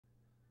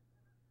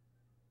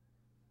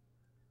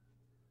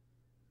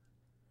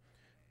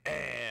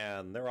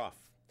and they're off.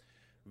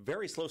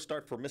 Very slow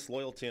start for Miss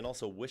Loyalty and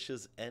also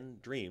Wishes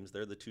and Dreams.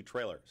 They're the two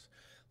trailers.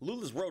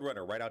 Lula's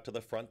Roadrunner right out to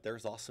the front.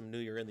 There's Awesome New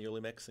Year in the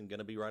early mix and going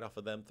to be right off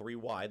of them 3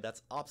 wide.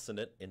 That's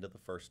Obstinate into the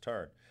first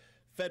turn.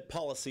 Fed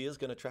Policy is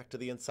going to track to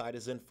the inside,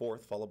 is in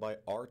fourth, followed by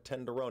Our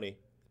Tenderoni.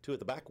 2 at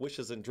the back,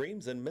 Wishes and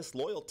Dreams, and Miss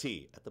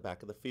Loyalty at the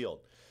back of the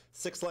field.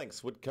 6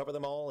 lengths would cover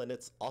them all, and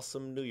it's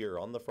Awesome New Year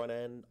on the front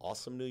end.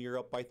 Awesome New Year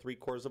up by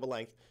 3/4 of a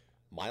length.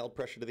 Mild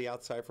pressure to the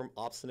outside from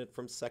Obstinate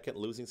from second.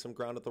 Losing some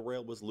ground at the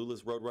rail was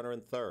Lula's Roadrunner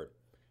in third.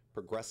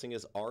 Progressing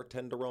is Our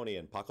Tenderoni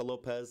and Paco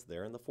Lopez.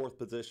 They're in the fourth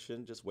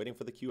position, just waiting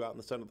for the cue out in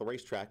the center of the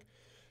racetrack.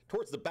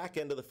 Towards the back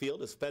end of the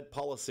field is Fed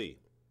Policy.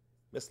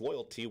 Miss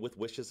Loyalty with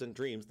Wishes and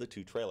Dreams, the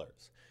 2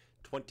 trailers.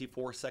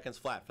 24 seconds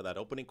flat for that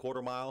opening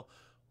quarter mile.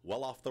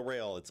 Well off the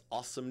rail. It's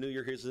Awesome New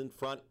Year. Here's in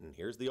front, and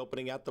here's the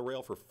opening at the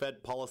rail for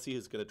Fed Policy,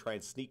 who's going to try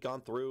and sneak on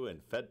through,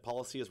 and Fed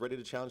Policy is ready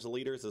to challenge the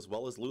leaders, as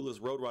well as Lula's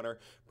Roadrunner.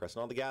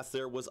 Pressing on the gas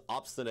there was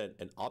Obstinate,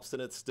 and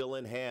Obstinate's still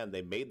in hand.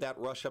 They made that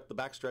rush up the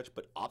backstretch,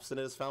 but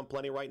Obstinate has found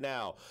plenty right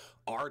now.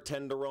 Our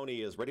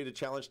Tenderoni is ready to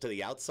challenge to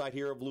the outside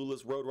here of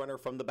Lula's Roadrunner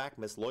from the back.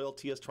 Miss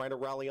Loyalty is trying to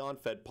rally on.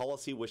 Fed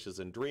Policy, Wishes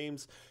and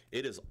Dreams.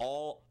 It is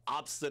all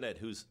Obstinate,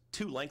 who's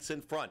 2 lengths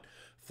in front.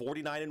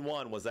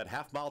 49-1 was that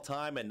half-mile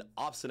time, and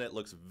Obstinate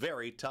looks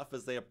very tough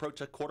as they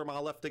approach a quarter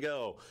mile left to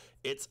go.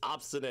 It's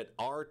Obstinate.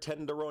 Our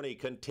Tenderoni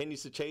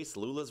continues to chase.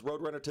 Lula's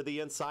Roadrunner to the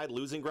inside,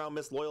 losing ground.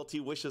 Miss Loyalty,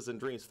 Wishes and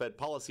Dreams. Fed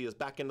Policy is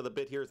back into the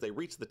bit here as they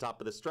reach the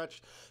top of the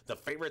stretch. The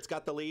favorite's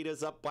got the lead,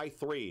 is up by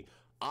 3.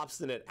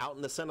 Obstinate out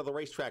in the center of the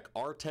racetrack.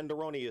 Our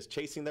Tenderoni is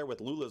chasing there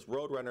with Lula's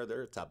Roadrunner.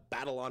 There, it's a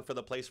battle on for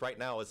the place right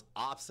now as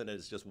Obstinate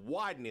is just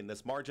widening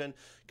this margin.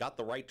 Got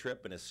the right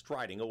trip and is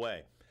striding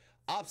away.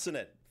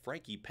 Obstinate,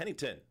 Frankie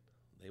Pennington,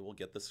 they will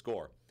get the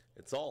score.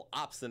 It's all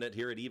Obstinate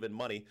here at even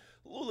money.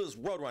 Lula's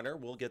Roadrunner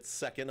will get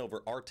second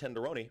over Our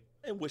Tenderoni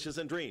and Wishes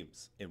and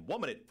Dreams in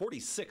 1 minute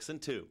 46 and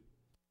 2.